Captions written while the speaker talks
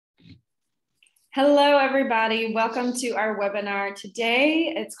Hello, everybody. Welcome to our webinar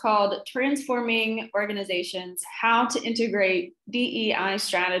today. It's called Transforming Organizations, How to Integrate DEI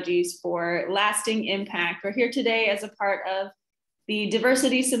Strategies for Lasting Impact. We're here today as a part of the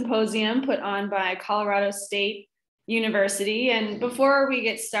Diversity Symposium put on by Colorado State University. And before we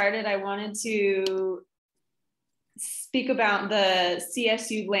get started, I wanted to speak about the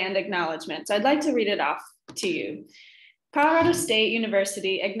CSU land acknowledgement. So I'd like to read it off to you. Colorado State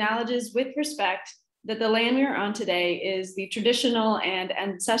University acknowledges with respect that the land we are on today is the traditional and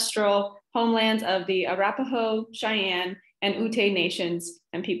ancestral homelands of the Arapaho, Cheyenne, and Ute nations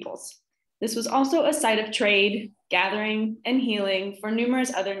and peoples. This was also a site of trade, gathering, and healing for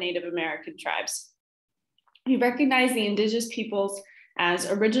numerous other Native American tribes. We recognize the indigenous peoples as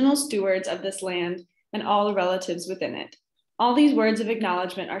original stewards of this land and all the relatives within it. All these words of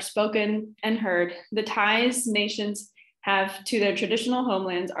acknowledgement are spoken and heard. The ties nations have to their traditional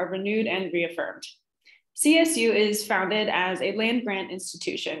homelands are renewed and reaffirmed. CSU is founded as a land grant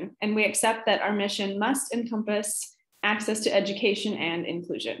institution, and we accept that our mission must encompass access to education and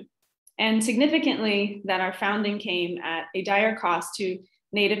inclusion. And significantly, that our founding came at a dire cost to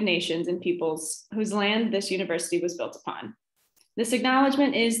Native nations and peoples whose land this university was built upon. This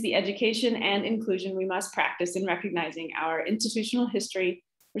acknowledgement is the education and inclusion we must practice in recognizing our institutional history,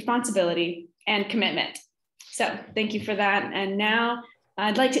 responsibility, and commitment. So thank you for that. And now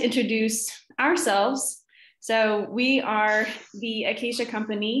I'd like to introduce ourselves. So we are the Acacia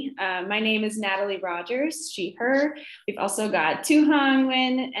Company. My name is Natalie Rodgers, she, her. We've also got Thu-Hong,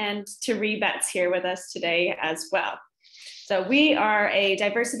 Nguyen, and TaRea here with us today as well. So we are a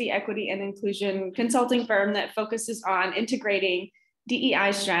diversity, equity, and inclusion consulting firm that focuses on integrating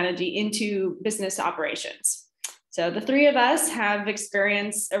DEI strategy into business operations. So the three of us have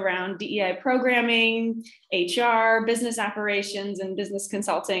experience around DEI programming, HR, business operations, and business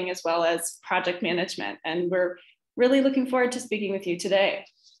consulting, as well as project management. And we're really looking forward to speaking with you today.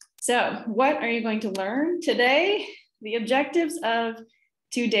 So what are you going to learn today? The objectives of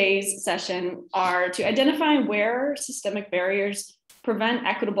today's session are to identify where systemic barriers prevent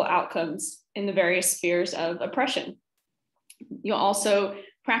equitable outcomes in the various spheres of oppression. You'll also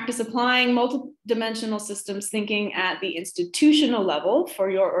practice applying multidimensional systems thinking at the institutional level for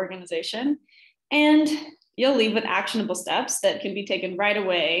your organization. And you'll leave with actionable steps that can be taken right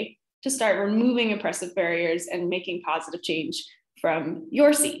away to start removing oppressive barriers and making positive change from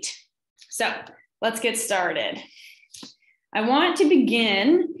your seat. So let's get started. I want to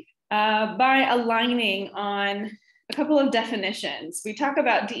begin by aligning on a couple of definitions. We talk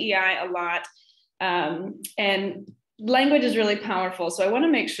about DEI a lot, and language is really powerful. So I want to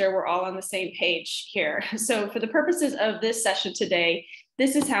make sure we're all on the same page here. So for the purposes of this session today,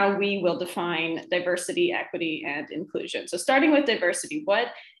 this is how we will define diversity, equity, and inclusion. So starting with diversity, what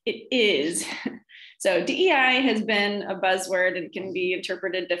it is. So DEI has been a buzzword and can be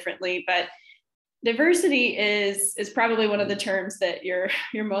interpreted differently, but diversity is probably one of the terms that you're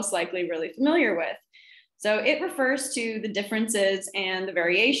most likely really familiar with. So it refers to the differences and the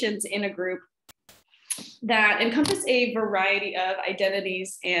variations in a group that encompass a variety of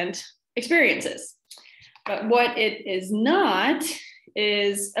identities and experiences. But what it is not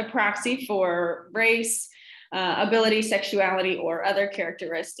is a proxy for race, ability, sexuality, or other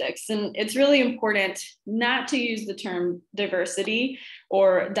characteristics. And it's really important not to use the term diversity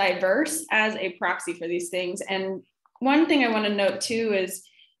or diverse as a proxy for these things. And one thing I want to note too is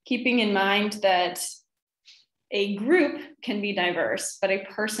keeping in mind that a group can be diverse, but a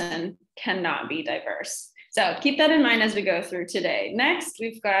person cannot be diverse. So keep that in mind as we go through today. Next,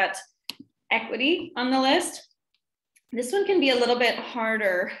 we've got equity on the list. This one can be a little bit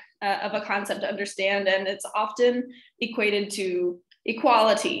harder of a concept to understand, and it's often equated to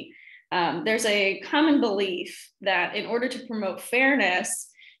equality. There's a common belief that in order to promote fairness,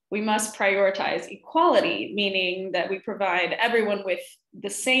 we must prioritize equality, meaning that we provide everyone with the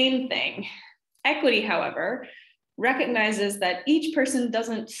same thing. Equity, however, recognizes that each person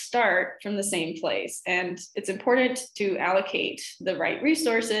doesn't start from the same place, and it's important to allocate the right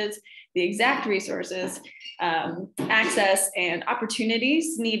resources, the exact resources, access, and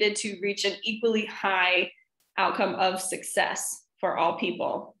opportunities needed to reach an equally high outcome of success for all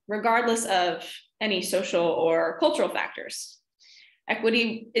people, regardless of any social or cultural factors.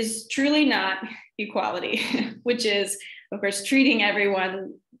 Equity is truly not equality, which is, of course, treating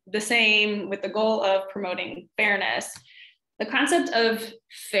everyone the same with the goal of promoting fairness. The concept of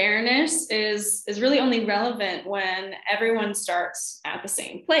fairness is really only relevant when everyone starts at the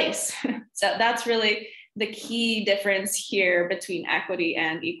same place. So that's really the key difference here between equity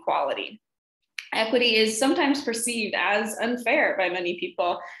and equality. equity is sometimes perceived as unfair by many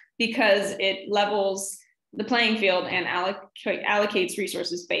people because it levels the playing field and allocates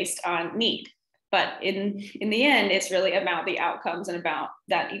resources based on need. But in the end, it's really about the outcomes and about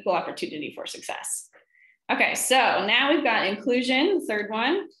that equal opportunity for success. Okay, so now we've got inclusion, the third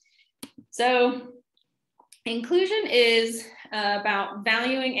one. So inclusion is about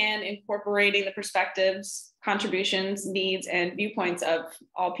valuing and incorporating the perspectives, contributions, needs, and viewpoints of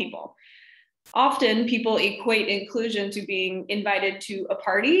all people. Often people equate inclusion to being invited to a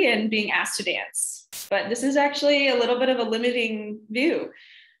party and being asked to dance, but this is actually a little bit of a limiting view.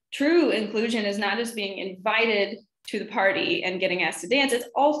 True inclusion is not just being invited to the party and getting asked to dance, it's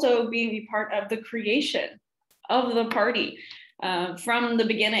also being a part of the creation of the party from the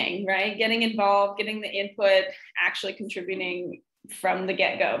beginning, right? Getting involved, getting the input, actually contributing from the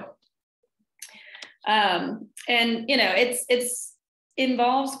get-go. And it's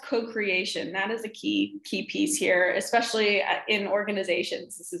involves co-creation. That is a key piece here, especially in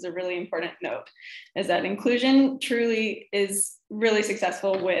organizations. This is a really important note, is that inclusion truly is really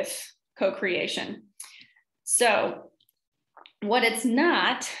successful with co-creation. So what it's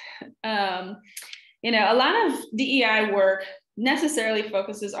not, a lot of DEI work necessarily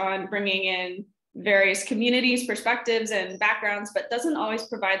focuses on bringing in various communities, perspectives, and backgrounds, but doesn't always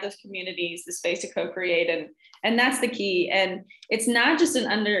provide those communities the space to co-create. And that's the key. And it's not just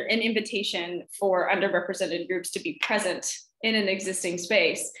an invitation for underrepresented groups to be present in an existing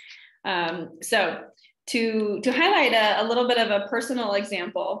space. So to highlight a little bit of a personal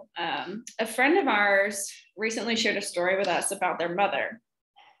example, a friend of ours recently shared a story with us about their mother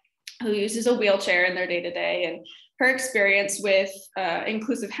who uses a wheelchair in their day-to-day and her experience with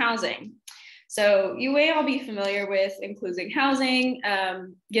inclusive housing. So you may all be familiar with inclusive housing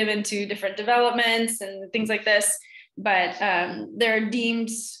given to different developments and things like this, but they're deemed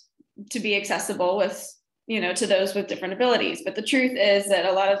to be accessible with, to those with different abilities. But the truth is that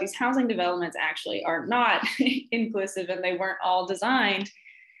a lot of these housing developments actually are not inclusive, and they weren't all designed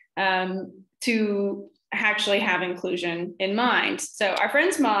to actually have inclusion in mind. So our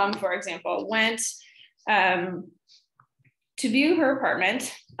friend's mom, for example, went to view her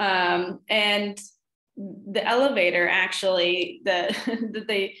apartment, and the elevator actually that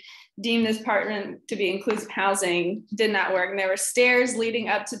they deemed this apartment to be inclusive housing did not work. And there were stairs leading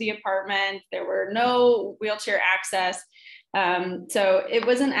up to the apartment. There were no wheelchair access. So it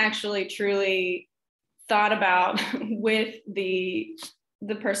wasn't actually truly thought about with the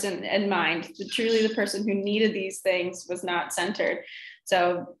person in mind. Truly the person who needed these things was not centered.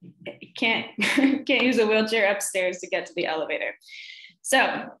 So you can't use a wheelchair upstairs to get to the elevator.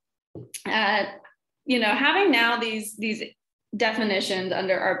 So, having now these definitions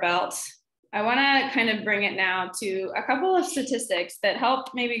under our belts, I want to kind of bring it now to a couple of statistics that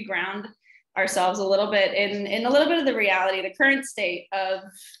help maybe ground ourselves a little bit in a little bit of the reality, the current state of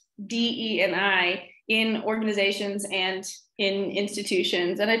DE&I in organizations and in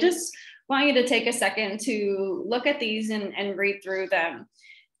institutions. And I just want you to take a second to look at these and read through them.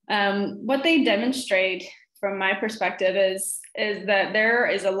 What they demonstrate from my perspective is that there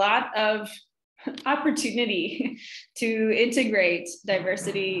is a lot of opportunity to integrate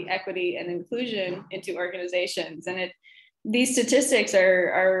diversity, equity, and inclusion into organizations. And these statistics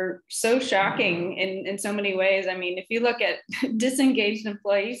are so shocking in so many ways. I mean, if you look at disengaged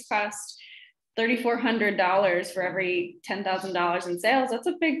employees cost $3,400 for every $10,000 in sales, that's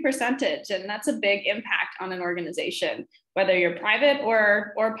a big percentage, and that's a big impact on an organization, whether you're private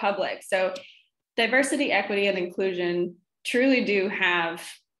or public. So diversity, equity, and inclusion truly do have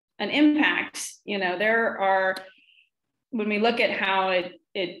an impact. There are, when we look at how it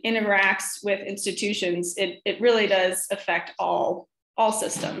interacts with institutions, it really does affect all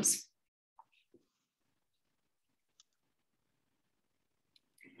systems.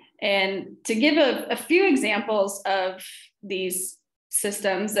 And to give a few examples of these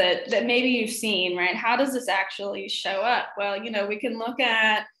systems that maybe you've seen, right? How does this actually show up? Well, we can look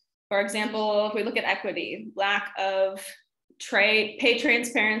at, for example, if we look at equity, lack of pay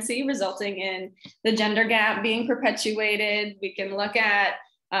transparency resulting in the gender gap being perpetuated. We can look at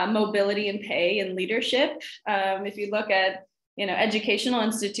mobility in pay and leadership. If you look at educational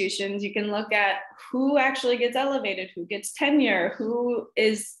institutions, you can look at who actually gets elevated, who gets tenure, who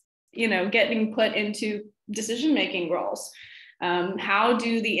is getting put into decision-making roles. How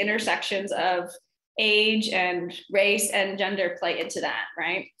do the intersections of age and race and gender play into that,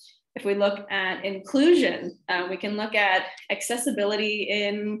 right? If we look at inclusion, we can look at accessibility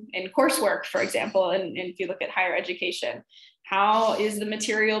in coursework, for example, and if you look at higher education, how is the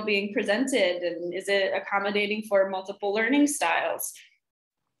material being presented, and is it accommodating for multiple learning styles?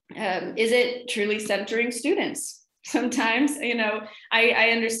 Is it truly centering students? Sometimes, I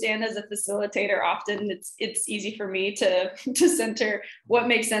understand as a facilitator, often it's easy for me to center what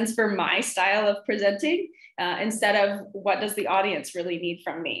makes sense for my style of presenting instead of what does the audience really need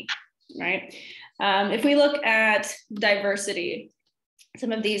from me, right? If we look at diversity,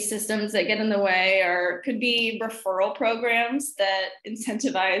 some of these systems that get in the way could be referral programs that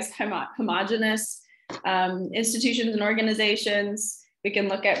incentivize homogenous institutions and organizations. We can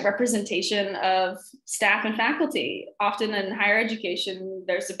look at representation of staff and faculty. Often in higher education,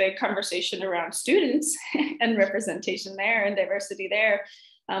 there's a big conversation around students and representation there and diversity there.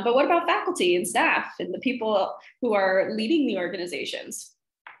 But what about faculty and staff and the people who are leading the organizations?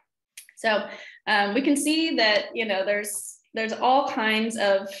 So we can see that, there's all kinds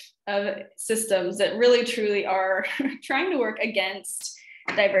of systems that really truly are trying to work against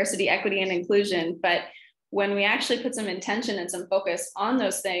diversity, equity, and inclusion. But when we actually put some intention and some focus on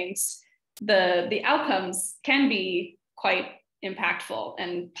those things, the outcomes can be quite impactful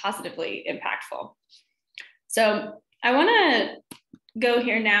and positively impactful. So I want to go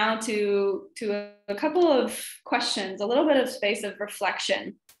here now to a couple of questions, a little bit of space of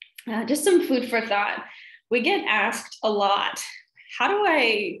reflection, just some food for thought. We get asked a lot, how do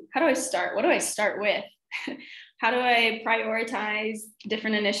I start? What do I start with? How do I prioritize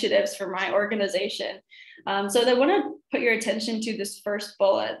different initiatives for my organization? So I want to put your attention to this first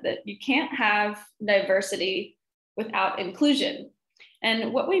bullet, that you can't have diversity without inclusion.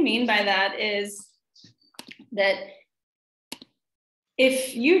 And what we mean by that is that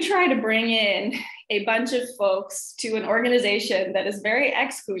if you try to bring in a bunch of folks to an organization that is very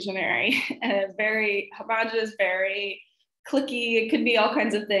exclusionary and very homogenous, very cliquey, it could be all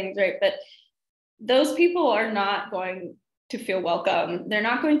kinds of things, right? But those people are not going to feel welcome. They're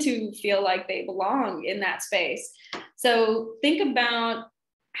not going to feel like they belong in that space. So think about,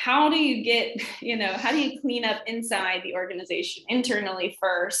 how do you get, how do you clean up inside the organization internally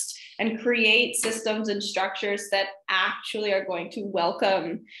first and create systems and structures that actually are going to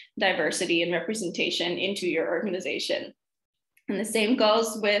welcome diversity and representation into your organization? And the same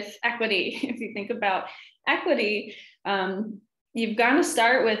goes with equity. If you think about equity, you've got to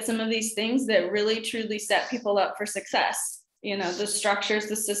start with some of these things that really truly set people up for success. The structures,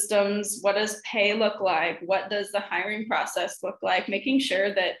 the systems, what does pay look like? What does the hiring process look like? Making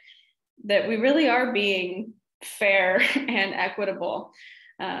sure that we really are being fair and equitable.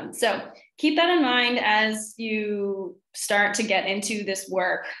 So keep that in mind as you start to get into this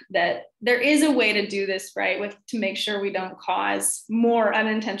work, that there is a way to do this right, to make sure we don't cause more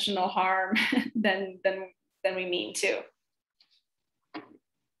unintentional harm than we mean to.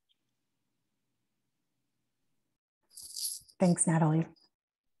 Thanks, Natalie.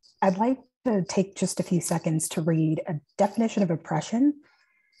 I'd like to take just a few seconds to read a definition of oppression.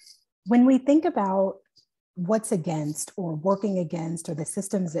 When we think about what's against or working against, or the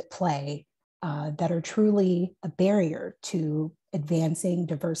systems at play that are truly a barrier to advancing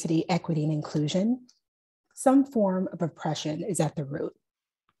diversity, equity, and inclusion, some form of oppression is at the root.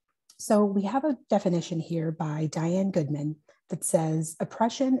 So we have a definition here by Diane Goodman that says,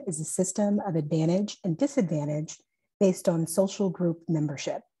 oppression is a system of advantage and disadvantage based on social group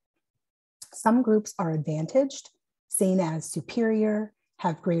membership. Some groups are advantaged, seen as superior,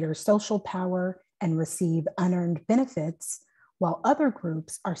 have greater social power, and receive unearned benefits, while other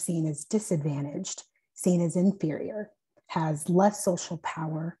groups are seen as disadvantaged, seen as inferior, has less social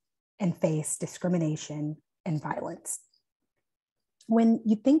power, and face discrimination and violence. When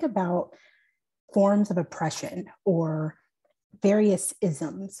you think about forms of oppression or various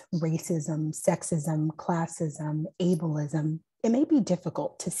isms, racism, sexism, classism, ableism, it may be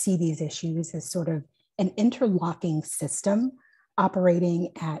difficult to see these issues as sort of an interlocking system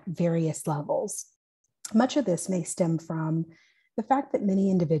operating at various levels. Much of this may stem from the fact that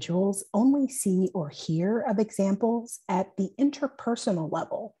many individuals only see or hear of examples at the interpersonal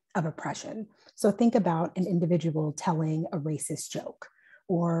level of oppression. So think about an individual telling a racist joke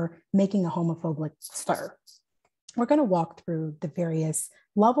or making a homophobic slur. We're going to walk through the various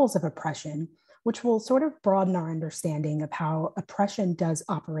levels of oppression, which will sort of broaden our understanding of how oppression does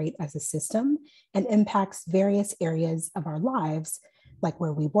operate as a system and impacts various areas of our lives, like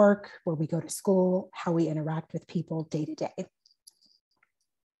where we work, where we go to school, how we interact with people day to day.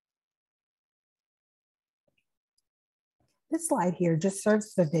 This slide here just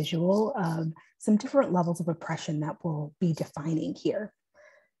serves the visual of some different levels of oppression that we'll be defining here.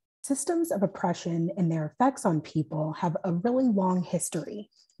 Systems of oppression and their effects on people have a really long history,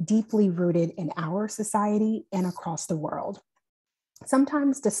 deeply rooted in our society and across the world.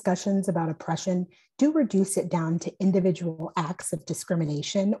 Sometimes discussions about oppression do reduce it down to individual acts of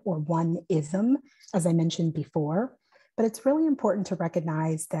discrimination or one ism, as I mentioned before. But it's really important to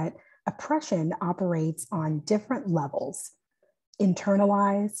recognize that oppression operates on different levels: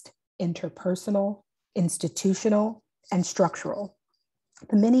 internalized, interpersonal, institutional, and structural.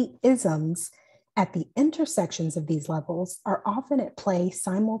 The many isms at the intersections of these levels are often at play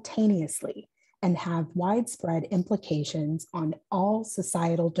simultaneously and have widespread implications on all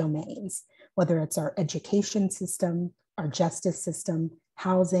societal domains, whether it's our education system, our justice system,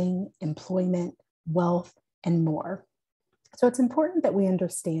 housing, employment, wealth, and more. So it's important that we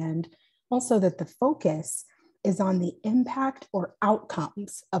understand also that the focus is on the impact or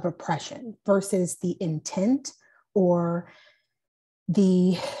outcomes of oppression versus the intent or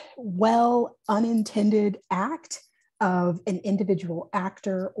the unintended act of an individual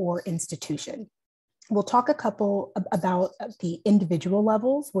actor or institution. We'll talk about the individual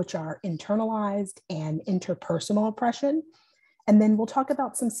levels, which are internalized and interpersonal oppression. And then we'll talk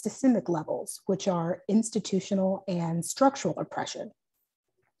about some systemic levels, which are institutional and structural oppression.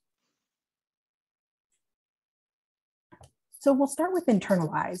 So we'll start with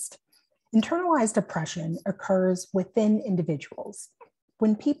internalized. Internalized oppression occurs within individuals.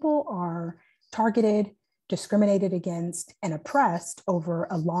 When people are targeted, discriminated against, and oppressed over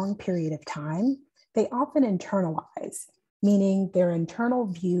a long period of time, they often internalize, meaning their internal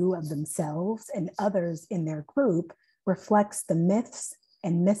view of themselves and others in their group reflects the myths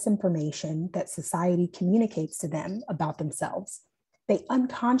and misinformation that society communicates to them about themselves. They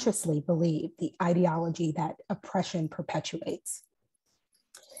unconsciously believe the ideology that oppression perpetuates.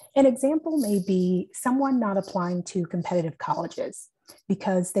 An example may be someone not applying to competitive colleges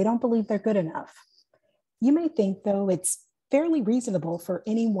because they don't believe they're good enough. You may think, though, it's fairly reasonable for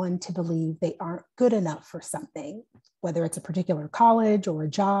anyone to believe they aren't good enough for something, whether it's a particular college or a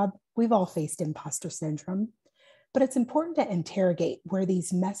job. We've all faced imposter syndrome. But it's important to interrogate where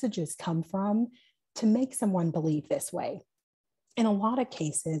these messages come from to make someone believe this way. In a lot of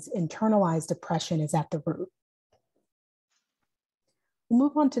cases, internalized oppression is at the root. We'll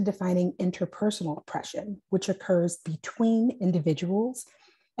move on to defining interpersonal oppression, which occurs between individuals.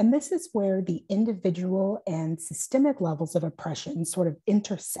 And this is where the individual and systemic levels of oppression sort of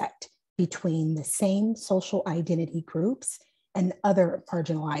intersect between the same social identity groups and other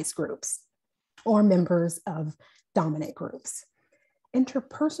marginalized groups or members of dominant groups.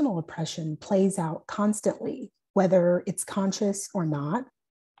 Interpersonal oppression plays out constantly, whether it's conscious or not.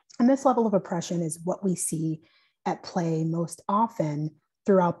 And this level of oppression is what we see at play most often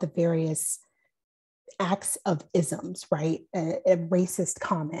throughout the various acts of isms, right? A racist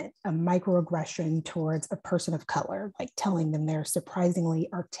comment, a microaggression towards a person of color, like telling them they're surprisingly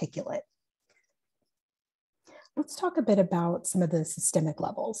articulate. Let's talk a bit about some of the systemic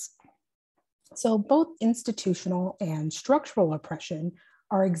levels. So both institutional and structural oppression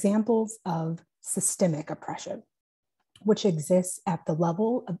are examples of systemic oppression, which exists at the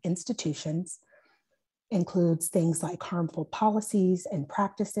level of institutions, includes things like harmful policies and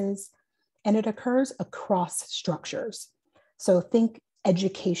practices, and it occurs across structures. So think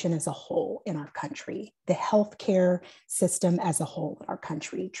education as a whole in our country, the healthcare system as a whole in our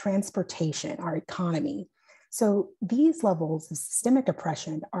country, transportation, our economy. So these levels of systemic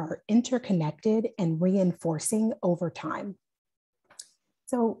oppression are interconnected and reinforcing over time.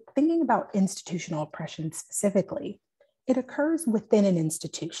 So thinking about institutional oppression specifically, it occurs within an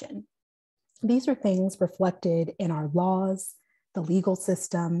institution. These are things reflected in our laws, the legal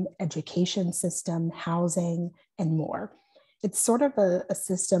system, education system, housing, and more. It's sort of a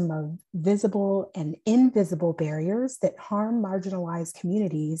system of visible and invisible barriers that harm marginalized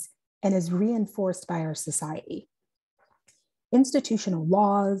communities and is reinforced by our society. Institutional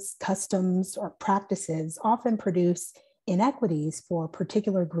laws, customs, or practices often produce inequities for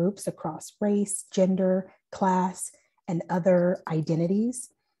particular groups across race, gender, class, and other identities.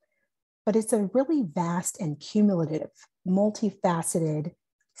 But it's a really vast and cumulative, multifaceted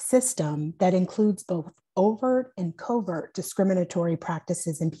system that includes both overt and covert discriminatory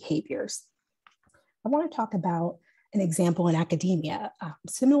practices and behaviors. I want to talk about an example in academia,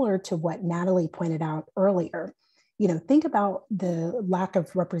 similar to what Natalie pointed out earlier. Think about the lack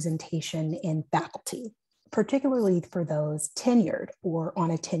of representation in faculty, particularly for those tenured or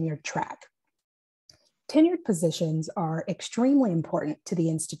on a tenured track. Tenured positions are extremely important to the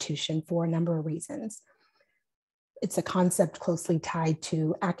institution for a number of reasons. It's a concept closely tied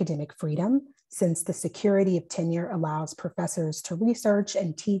to academic freedom, since the security of tenure allows professors to research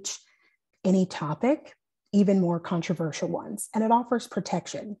and teach any topic, even more controversial ones, and it offers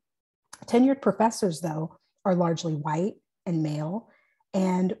protection. Tenured professors, though, are largely white and male,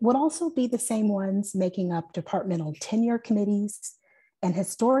 and would also be the same ones making up departmental tenure committees and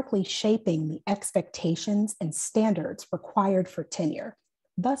historically shaping the expectations and standards required for tenure,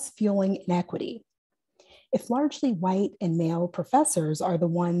 thus fueling inequity. If largely white and male professors are the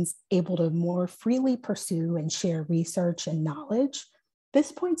ones able to more freely pursue and share research and knowledge,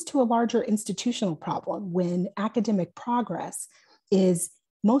 this points to a larger institutional problem when academic progress is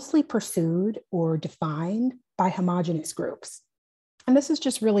mostly pursued or defined by homogenous groups. And this is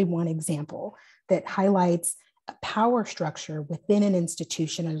just really one example that highlights a power structure within an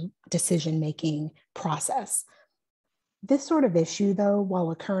institutional decision-making process. This sort of issue, though, while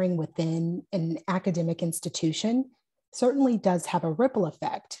occurring within an academic institution, certainly does have a ripple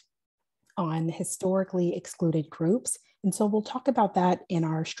effect on historically excluded groups. And so we'll talk about that in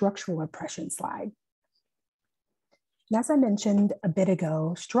our structural oppression slide. And as I mentioned a bit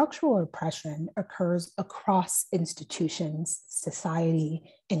ago, structural oppression occurs across institutions, society,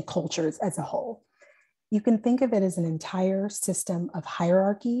 and cultures as a whole. You can think of it as an entire system of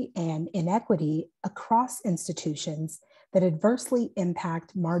hierarchy and inequity across institutions that adversely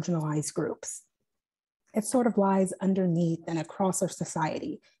impact marginalized groups. It sort of lies underneath and across our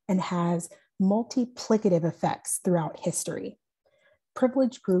society and has multiplicative effects throughout history.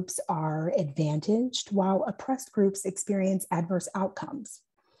 Privileged groups are advantaged while oppressed groups experience adverse outcomes.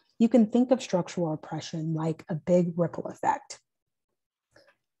 You can think of structural oppression like a big ripple effect.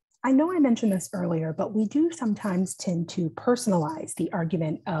 I know I mentioned this earlier, but we do sometimes tend to personalize the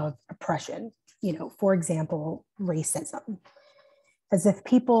argument of oppression. For example, racism, as if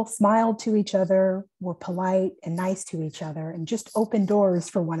people smiled to each other, were polite and nice to each other, and just opened doors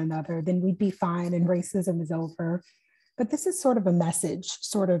for one another, then we'd be fine and racism is over. But this is sort of a message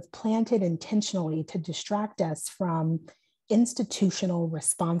sort of planted intentionally to distract us from institutional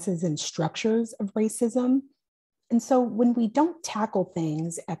responses and structures of racism. And so when we don't tackle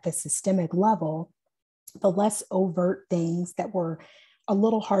things at the systemic level, the less overt things that were a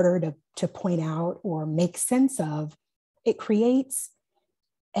little harder to point out or make sense of, it creates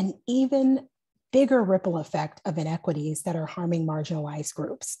an even bigger ripple effect of inequities that are harming marginalized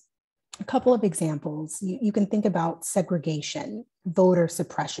groups. A couple of examples, you can think about segregation, voter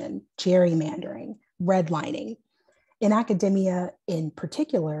suppression, gerrymandering, redlining. In academia in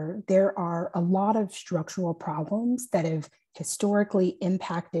particular, there are a lot of structural problems that have historically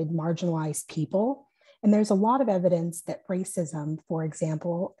impacted marginalized people. And there's a lot of evidence that racism, for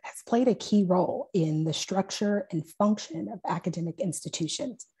example, has played a key role in the structure and function of academic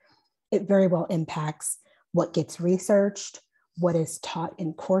institutions. It very well impacts what gets researched, what is taught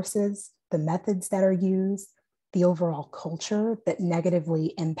in courses, the methods that are used, the overall culture that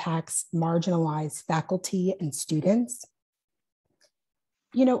negatively impacts marginalized faculty and students.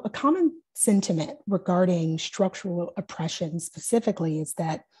 A common sentiment regarding structural oppression specifically is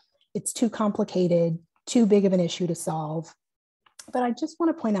that it's too complicated, too big of an issue to solve. But I just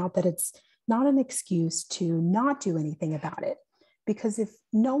want to point out that it's not an excuse to not do anything about it. Because if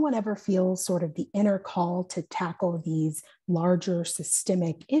no one ever feels sort of the inner call to tackle these larger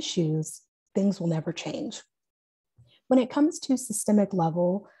systemic issues, things will never change. When it comes to systemic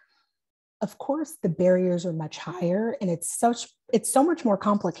level, of course, the barriers are much higher and it's so much more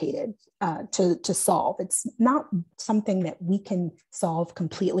complicated to solve. It's not something that we can solve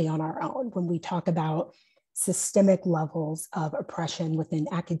completely on our own when we talk about systemic levels of oppression within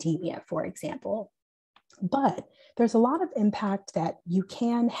academia, for example. But there's a lot of impact that you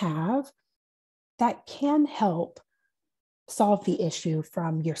can have that can help solve the issue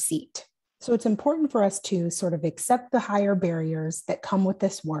from your seat. So it's important for us to sort of accept the higher barriers that come with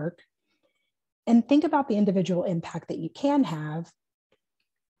this work and think about the individual impact that you can have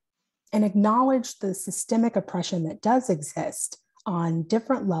and acknowledge the systemic oppression that does exist on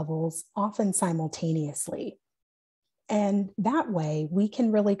different levels, often simultaneously. And that way, we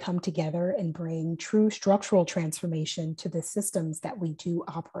can really come together and bring true structural transformation to the systems that we do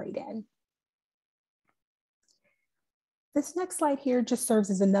operate in. This next slide here just serves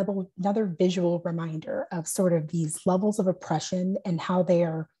as another visual reminder of sort of these levels of oppression and how they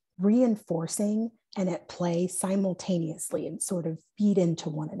are reinforcing and at play simultaneously and sort of feed into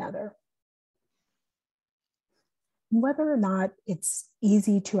one another. Whether or not it's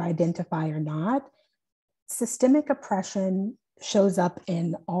easy to identify or not, systemic oppression shows up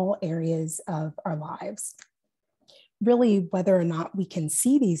in all areas of our lives. Really, whether or not we can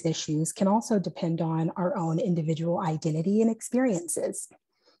see these issues can also depend on our own individual identity and experiences.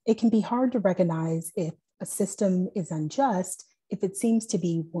 It can be hard to recognize if a system is unjust if it seems to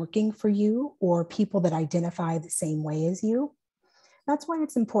be working for you or people that identify the same way as you. That's why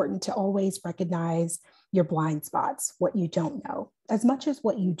it's important to always recognize your blind spots, what you don't know, as much as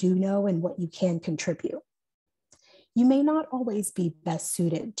what you do know and what you can contribute. You may not always be best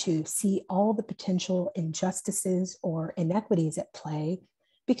suited to see all the potential injustices or inequities at play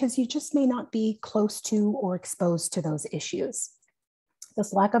because you just may not be close to or exposed to those issues.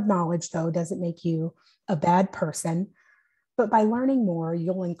 This lack of knowledge, though, doesn't make you a bad person, but by learning more,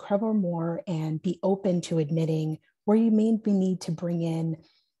 you'll uncover more and be open to admitting where you may need to bring in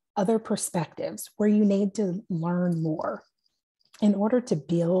other perspectives, where you need to learn more in order to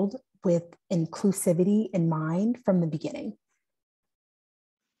build with inclusivity in mind from the beginning.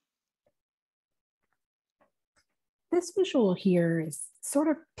 This visual here is sort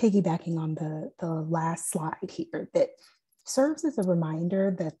of piggybacking on the last slide here that serves as a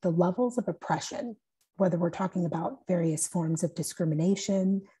reminder that the levels of oppression, whether we're talking about various forms of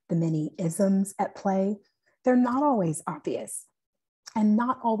discrimination, the many isms at play, they're not always obvious and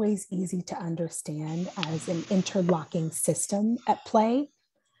not always easy to understand as an interlocking system at play.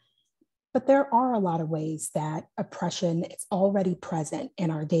 But there are a lot of ways that oppression is already present in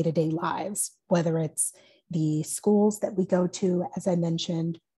our day-to-day lives, whether it's the schools that we go to, as I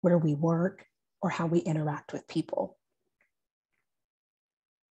mentioned, where we work, or how we interact with people.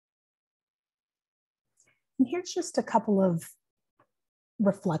 And here's just a couple of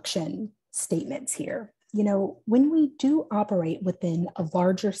reflection statements here. You know, when we do operate within a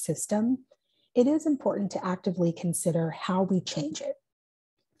larger system, it is important to actively consider how we change it.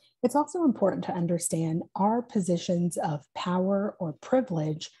 It's also important to understand our positions of power or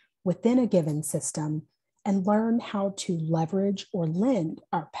privilege within a given system and learn how to leverage or lend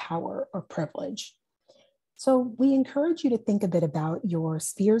our power or privilege. So we encourage you to think a bit about your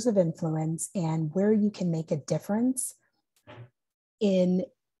spheres of influence and where you can make a difference in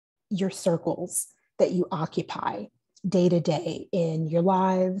your circles that you occupy day to day in your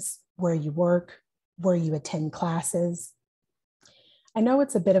lives, where you work, where you attend classes. I know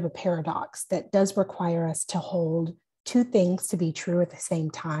it's a bit of a paradox that does require us to hold two things to be true at the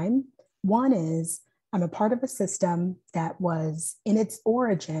same time. One is I'm a part of a system that was in its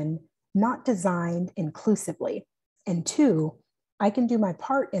origin not designed inclusively. And two, I can do my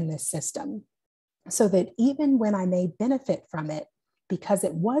part in this system so that even when I may benefit from it, because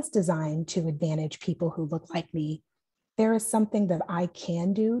it was designed to advantage people who look like me, there is something that I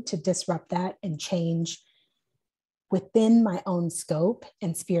can do to disrupt that and change within my own scope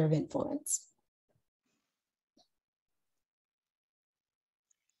and sphere of influence.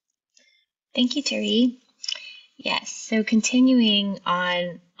 Thank you, TaRea. Yes, so continuing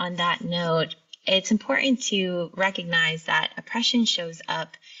on that note, it's important to recognize that oppression shows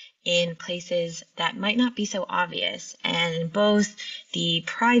up in places that might not be so obvious, and both the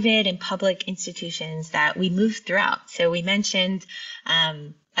private and public institutions that we move throughout. So we mentioned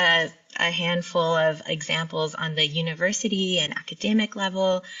a handful of examples on the university and academic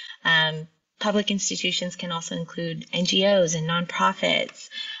level. Public institutions can also include NGOs and nonprofits,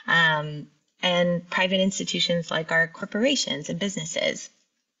 and private institutions like our corporations and businesses.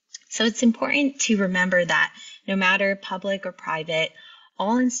 So it's important to remember that no matter public or private,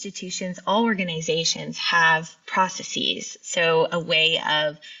 all institutions, all organizations have processes. So a way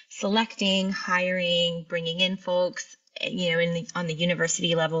of selecting, hiring, bringing in folks, you know, on the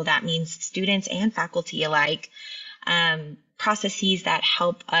university level, that means students and faculty alike. Processes that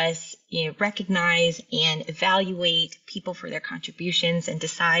help us, you know, recognize and evaluate people for their contributions and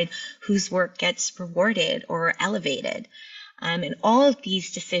decide whose work gets rewarded or elevated. And all of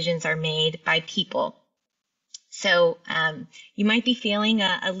these decisions are made by people. So you might be feeling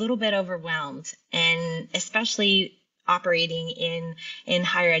a little bit overwhelmed, and especially operating in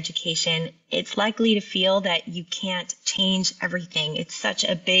higher education, it's likely to feel that you can't change everything. It's such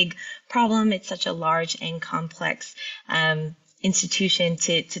a big problem. It's such a large and complex institution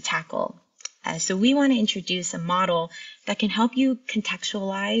to tackle. So we want to introduce a model that can help you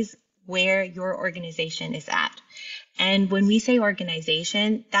contextualize where your organization is at. And when we say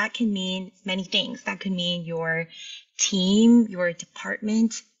organization, that can mean many things. That could mean your team, your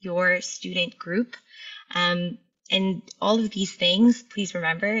department, your student group. And all of these things, please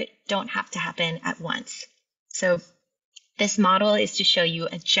remember, don't have to happen at once. So this model is to show you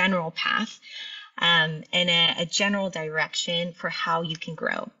a general path and a general direction for how you can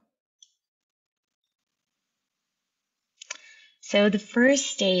grow. So the first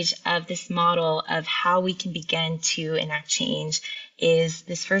stage of this model of how we can begin to enact change is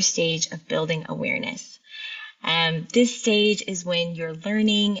this first stage of building awareness. This stage is when you're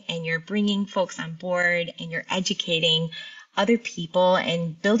learning and you're bringing folks on board and you're educating other people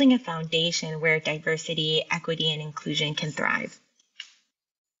and building a foundation where diversity, equity, and inclusion can thrive.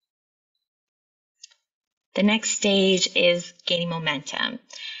 The next stage is gaining momentum.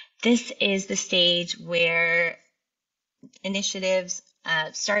 This is the stage where initiatives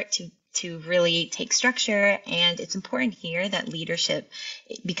start to really take structure, and it's important here that leadership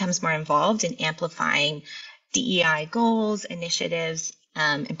becomes more involved in amplifying DEI goals, initiatives,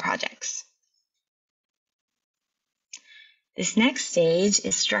 and projects. This next stage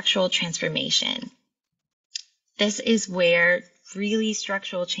is structural transformation. This is where really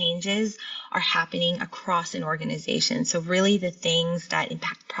structural changes are happening across an organization. So really the things that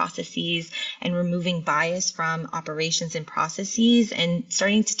impact processes and removing bias from operations and processes and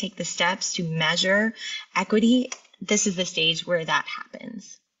starting to take the steps to measure equity. This is the stage where that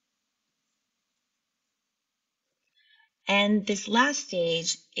happens. And this last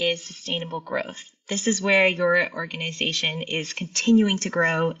stage is sustainable growth. This is where your organization is continuing to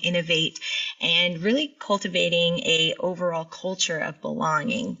grow, innovate, and really cultivating an overall culture of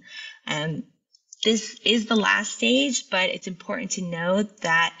belonging. This is the last stage, but it's important to note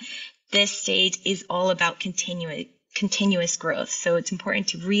that this stage is all about continuous growth. So it's important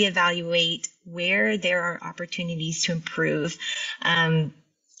to reevaluate where there are opportunities to improve.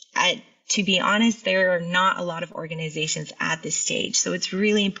 To be honest, there are not a lot of organizations at this stage. So it's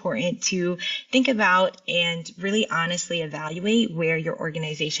really important to think about and really honestly evaluate where your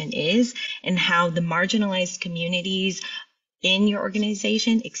organization is and how the marginalized communities in your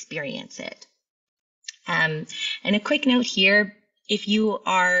organization experience it. And a quick note here, if you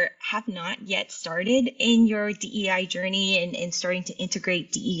have not yet started in your DEI journey and starting to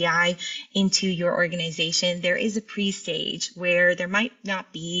integrate DEI into your organization, there is a pre-stage where there might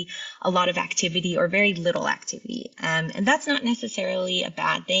not be a lot of activity or very little activity. And that's not necessarily a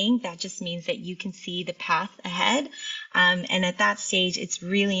bad thing. That just means that you can see the path ahead. And at that stage, it's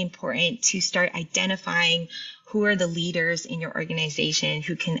really important to start identifying who are the leaders in your organization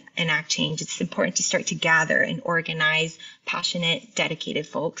who can enact change. It's important to start to gather and organize passionate, dedicated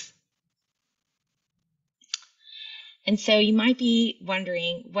folks. And so you might be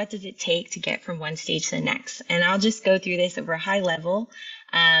wondering, what does it take to get from one stage to the next? And I'll just go through this over a high level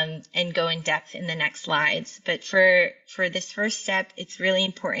and go in depth in the next slides. But for this first step, it's really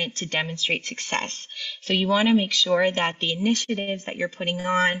important to demonstrate success. So you want to make sure that the initiatives that you're putting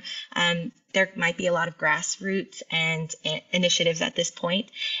on, there might be a lot of grassroots and initiatives at this point.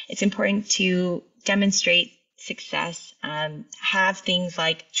 It's important to demonstrate success, track things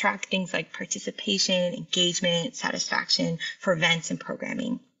like participation, engagement, satisfaction for events and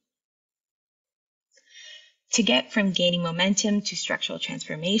programming. To get from gaining momentum to structural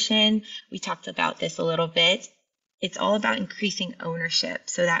transformation, we talked about this a little bit. It's all about increasing ownership.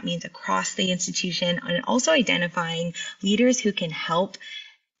 So that means across the institution and also identifying leaders who can help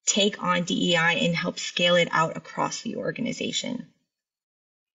take on DEI and help scale it out across the organization.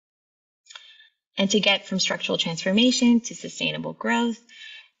 And to get from structural transformation to sustainable growth,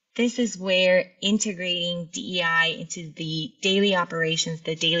 this is where integrating DEI into the daily operations,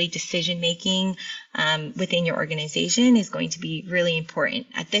 the daily decision-making within your organization is going to be really important.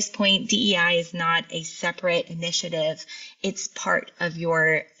 At this point, DEI is not a separate initiative. It's part of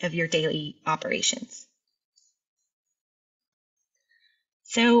your daily operations.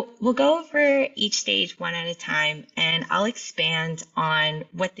 So we'll go over each stage one at a time, and I'll expand on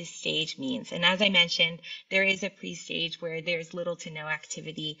what this stage means. And as I mentioned, there is a pre-stage where there's little to no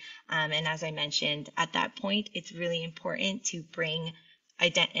activity. And as I mentioned, at that point, it's really important to bring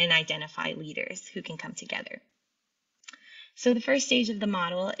and identify leaders who can come together. So the first stage of the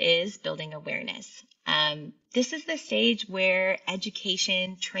model is building awareness. This is the stage where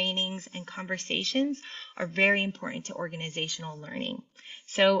education, trainings, and conversations are very important to organizational learning.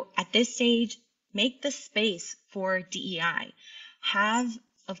 So at this stage, make the space for DEI. Have,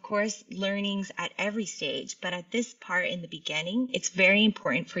 of course, learnings at every stage, but at this part in the beginning, it's very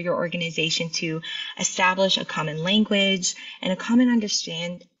important for your organization to establish a common language and a common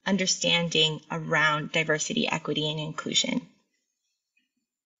understanding around diversity, equity, and inclusion.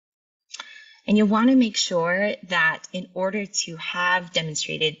 And you'll want to make sure that in order to have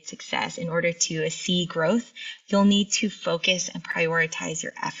demonstrated success, in order to see growth, you'll need to focus and prioritize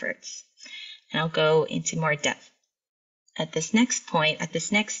your efforts. And I'll go into more depth at this next point, at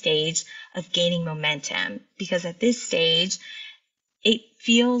this next stage of gaining momentum, because at this stage, it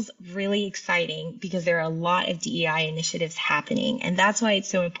feels really exciting because there are a lot of DEI initiatives happening. And that's why it's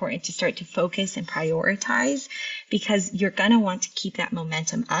so important to start to focus and prioritize, because you're going to want to keep that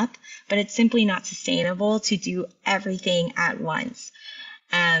momentum up, but it's simply not sustainable to do everything at once.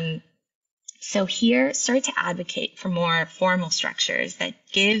 So here, start to advocate for more formal structures that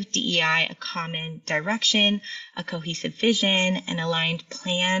give DEI a common direction, a cohesive vision, an aligned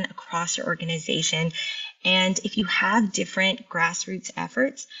plan across your organization, And if you have different grassroots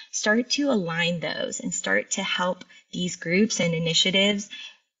efforts, start to align those and start to help these groups and initiatives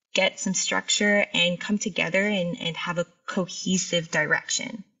get some structure and come together and have a cohesive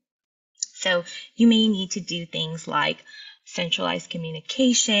direction. So you may need to do things like centralized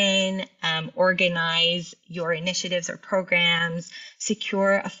communication, organize your initiatives or programs,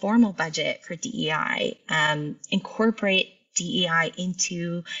 secure a formal budget for DEI, incorporate DEI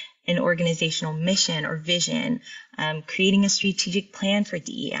into an organizational mission or vision, creating a strategic plan for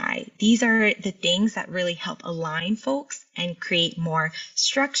DEI. These are the things that really help align folks and create more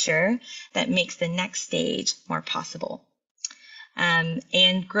structure that makes the next stage more possible.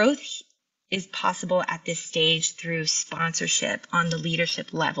 And growth is possible at this stage through sponsorship on the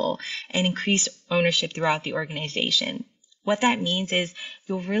leadership level and increased ownership throughout the organization. What that means is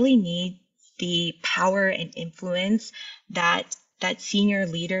you'll really need the power and influence that senior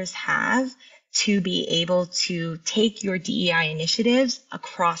leaders have to be able to take your DEI initiatives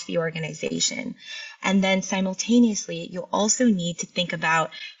across the organization. And then simultaneously, you'll also need to think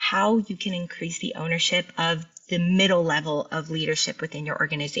about how you can increase the ownership of the middle level of leadership within your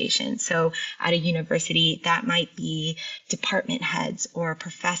organization. So at a university, that might be department heads or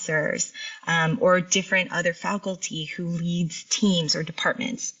professors, or different other faculty who leads teams or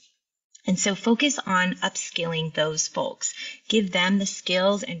departments. And so focus on upskilling those folks. Give them the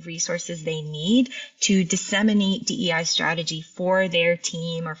skills and resources they need to disseminate DEI strategy for their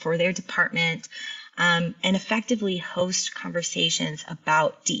team or for their department, and effectively host conversations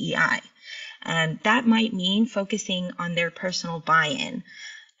about DEI. That might mean focusing on their personal buy-in.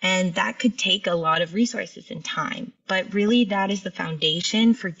 And that could take a lot of resources and time, but really that is the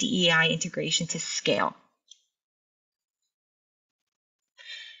foundation for DEI integration to scale.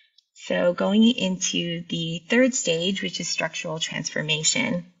 So going into the third stage, which is structural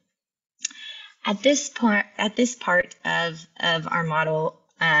transformation. At this part of our model,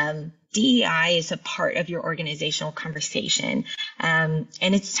 DEI is a part of your organizational conversation. And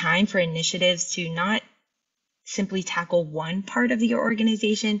it's time for initiatives to not simply tackle one part of your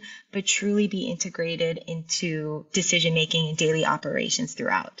organization, but truly be integrated into decision-making and daily operations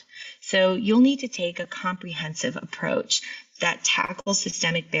throughout. So you'll need to take a comprehensive approach that tackles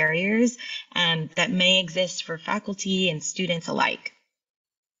systemic barriers that may exist for faculty and students alike.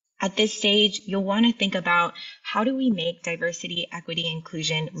 At this stage, you'll want to think about how do we make diversity, equity,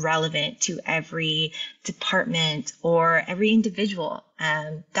 inclusion relevant to every department or every individual.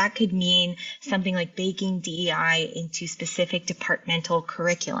 That could mean something like baking DEI into specific departmental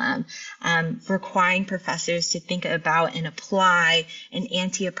curriculum, requiring professors to think about and apply an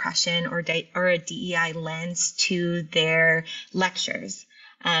anti-oppression or a DEI lens to their lectures.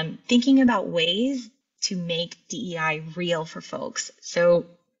 Thinking about ways to make DEI real for folks. So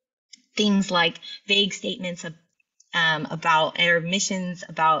things like vague statements about or missions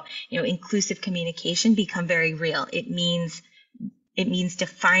about inclusive communication become very real. It means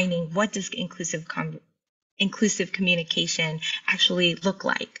defining what does inclusive communication actually look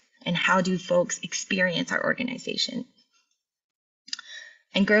like, and how do folks experience our organization.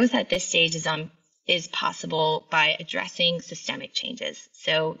 And growth at this stage is possible by addressing systemic changes.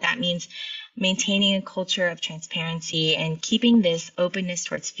 So that means maintaining a culture of transparency and keeping this openness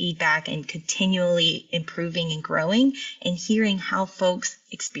towards feedback and continually improving and growing and hearing how folks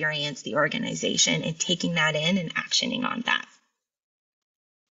experience the organization and taking that in and actioning on that.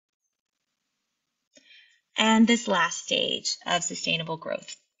 And this last stage of sustainable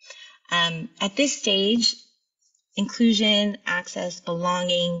growth. At this stage, inclusion, access,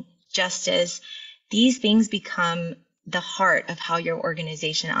 belonging, justice, these things become the heart of how your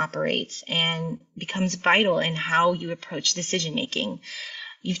organization operates and becomes vital in how you approach decision making.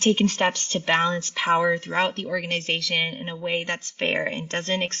 You've taken steps to balance power throughout the organization in a way that's fair and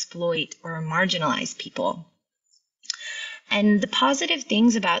doesn't exploit or marginalize people. And the positive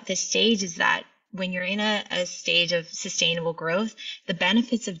things about this stage is that when you're in a stage of sustainable growth, the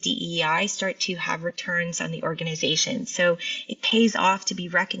benefits of DEI start to have returns on the organization. So it pays off to be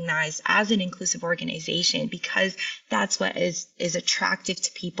recognized as an inclusive organization because that's what is attractive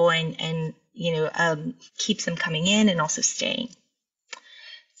to people and keeps them coming in and also staying.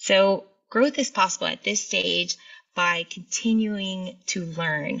 So growth is possible at this stage by continuing to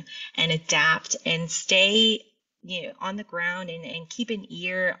learn and adapt and stay on the ground and keep an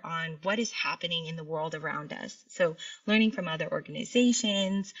ear on what is happening in the world around us. So learning from other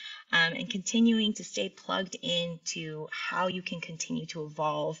organizations and continuing to stay plugged into how you can continue to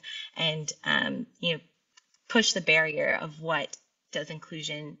evolve and push the barrier of what does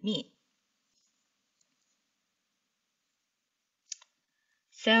inclusion mean.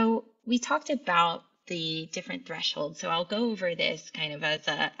 So we talked about the different thresholds. So I'll go over this kind of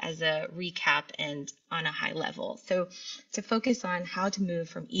as a recap and on a high level. So to focus on how to move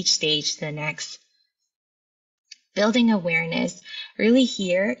from each stage to the next. Building awareness, really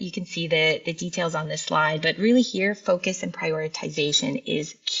here, you can see the details on this slide, but really here, focus and prioritization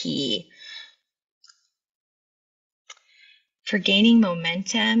is key. For gaining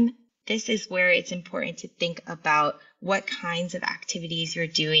momentum, this is where it's important to think about what kinds of activities you're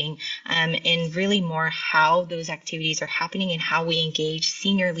doing and really more how those activities are happening and how we engage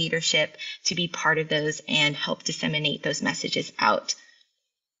senior leadership to be part of those and help disseminate those messages out.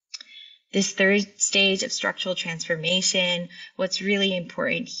 This third stage of structural transformation, what's really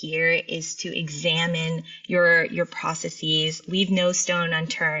important here is to examine your processes, leave no stone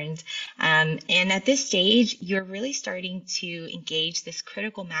unturned. And at this stage, you're really starting to engage this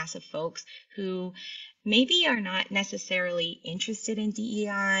critical mass of folks who maybe are not necessarily interested in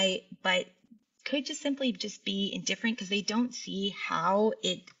DEI, but could just simply be indifferent because they don't see how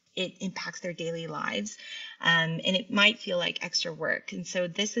it impacts their daily lives. And it might feel like extra work. And so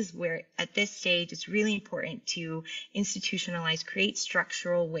this is where, at this stage, it's really important to institutionalize, create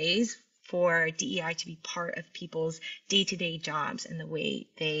structural ways for DEI to be part of people's day-to-day jobs and the way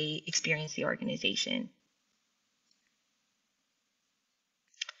they experience the organization.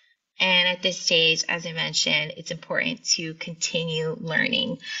 And at this stage, as I mentioned, it's important to continue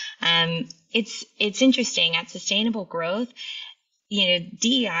learning. It's interesting, at sustainable growth,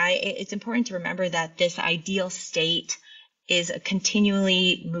 DEI, it's important to remember that this ideal state is a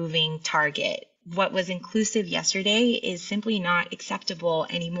continually moving target. What was inclusive yesterday is simply not acceptable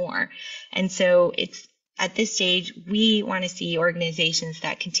anymore. And so it's at this stage, we want to see organizations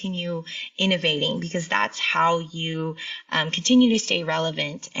that continue innovating because that's how you continue to stay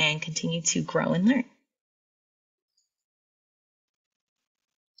relevant and continue to grow and learn.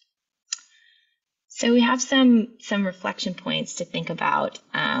 So we have some reflection points to think about.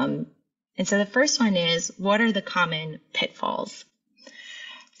 And so the first one is, what are the common pitfalls?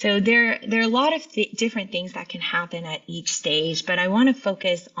 So there are a lot of different things that can happen at each stage, but I want to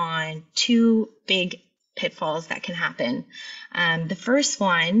focus on two big pitfalls that can happen. The first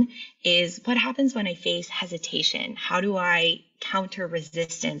one is, what happens when I face hesitation? How do I counter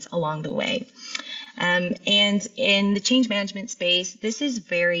resistance along the way? And in the change management space, this is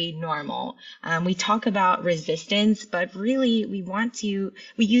very normal. We talk about resistance, but really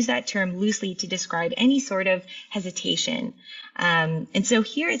we use that term loosely to describe any sort of hesitation. And so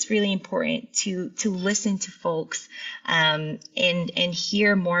here it's really important to listen to folks and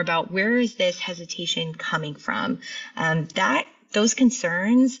hear more about where is this hesitation coming from. Those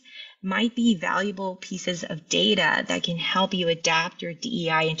concerns might be valuable pieces of data that can help you adapt your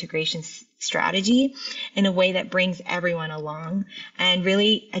DEI integration strategy in a way that brings everyone along and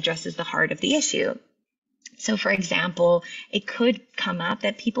really addresses the heart of the issue. So for example, it could come up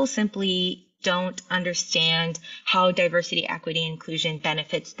that people simply don't understand how diversity, equity, and inclusion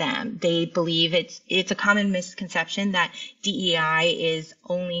benefits them. They believe it's a common misconception that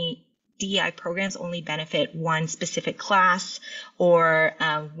DEI programs only benefit one specific class or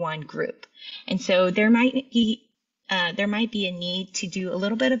one group. And so there might be a need to do a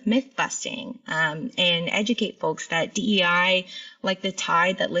little bit of myth busting and educate folks that DEI, like the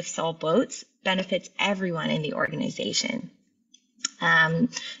tide that lifts all boats, benefits everyone in the organization. And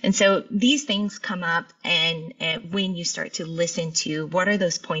so these things come up and when you start to listen to what are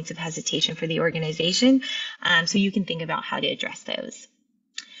those points of hesitation for the organization, so you can think about how to address those.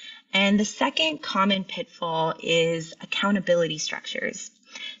 And the second common pitfall is accountability structures.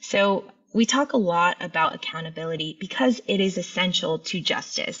 So we talk a lot about accountability because it is essential to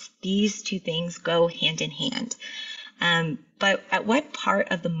justice. These two things go hand in hand. But at what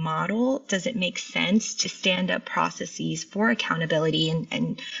part of the model does it make sense to stand up processes for accountability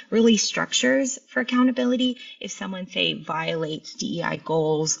and really structures for accountability if someone, say, violates DEI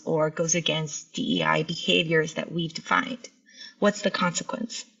goals or goes against DEI behaviors that we've defined? What's the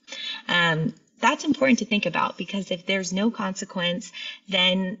consequence? That's important to think about because if there's no consequence,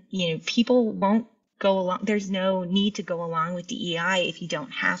 then people won't go along. There's no need to go along with DEI if you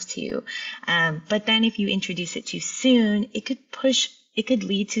don't have to. But then if you introduce it too soon, it could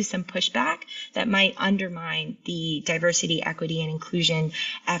lead to some pushback that might undermine the diversity, equity, and inclusion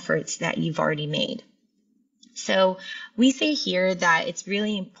efforts that you've already made. So we say here that it's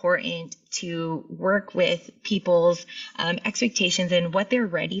really important to work with people's expectations and what they're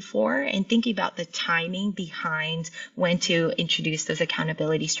ready for and thinking about the timing behind when to introduce those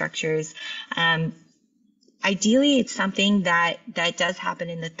accountability structures. Ideally, it's something that does happen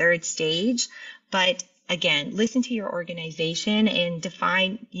in the third stage, but again, listen to your organization and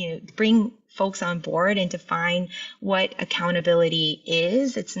define, bring folks on board and define what accountability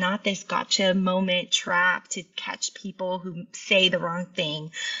is. It's not this gotcha moment trap to catch people who say the wrong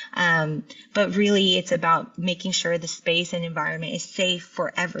thing. But really it's about making sure the space and environment is safe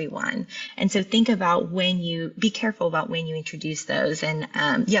for everyone. And so think about be careful about when you introduce those. And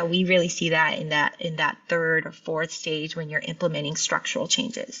we really see that in that third or fourth stage when you're implementing structural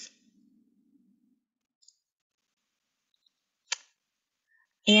changes.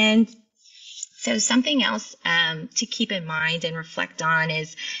 And so something else to keep in mind and reflect on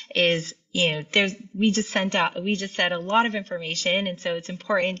is we just said a lot of information, and so it's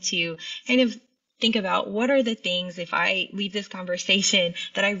important to kind of think about what are the things, if I leave this conversation,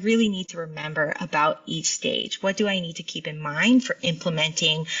 that I really need to remember about each stage. What do I need to keep in mind for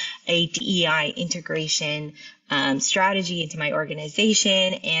implementing a DEI integration strategy into my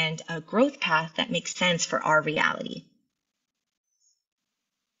organization and a growth path that makes sense for our reality?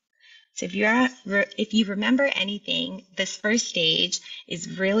 So if you remember anything, this first stage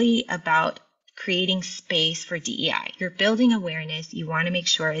is really about creating space for DEI. You're building awareness. You want to make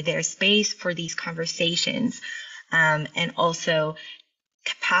sure there's space for these conversations, and also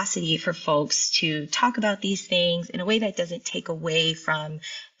capacity for folks to talk about these things in a way that doesn't take away from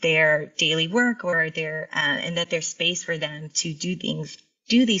their daily work or and that there's space for them to do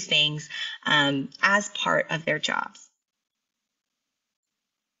these things as part of their jobs.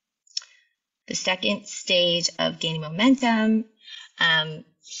 The second stage of gaining momentum,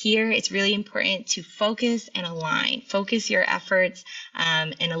 here it's really important to focus and align. Focus your efforts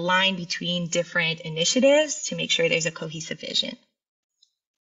and align between different initiatives to make sure there's a cohesive vision.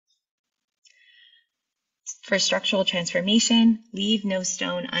 For structural transformation, leave no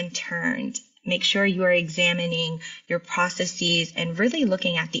stone unturned. Make sure you are examining your processes and really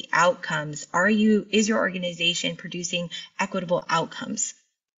looking at the outcomes. Is your organization producing equitable outcomes?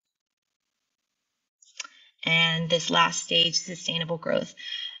 And this last stage, sustainable growth.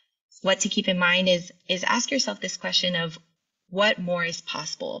 What to keep in mind is ask yourself this question of what more is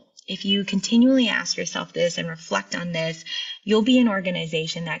possible. If you continually ask yourself this and reflect on this, you'll be an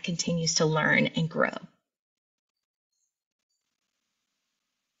organization that continues to learn and grow.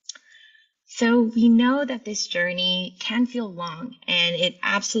 So we know that this journey can feel long and it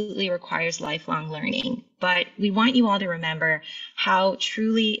absolutely requires lifelong learning, but we want you all to remember how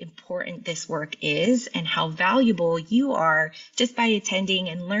truly important this work is and how valuable you are just by attending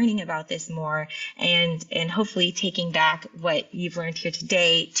and learning about this more and hopefully taking back what you've learned here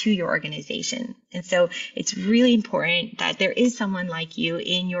today to your organization. And so it's really important that there is someone like you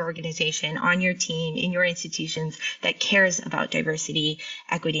in your organization, on your team, in your institutions that cares about diversity,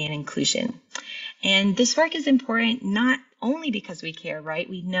 equity, and inclusion. And this work is important not only because we care, right?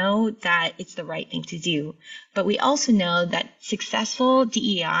 We know that it's the right thing to do, but we also know that successful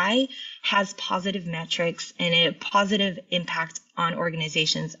DEI has positive metrics and a positive impact on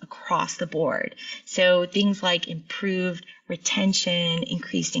organizations across the board. So things like improved retention,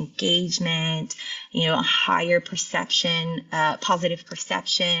 increased engagement, a higher perception, positive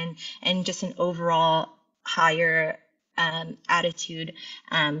perception, and just an overall higher attitude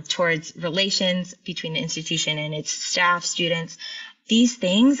towards relations between the institution and its staff, students. These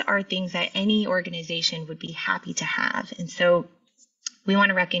things are things that any organization would be happy to have. And so we want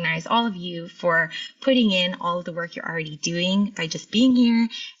to recognize all of you for putting in all of the work you're already doing by just being here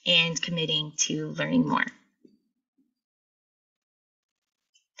and committing to learning more.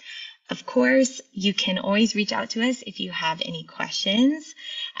 Of course, you can always reach out to us if you have any questions.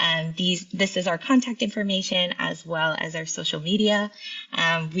 This is our contact information as well as our social media.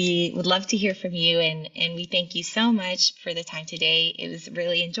 We would love to hear from you, and we thank you so much for the time today. It was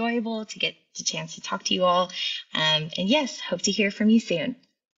really enjoyable to get the chance to talk to you all. And yes, hope to hear from you soon.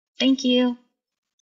 Thank you.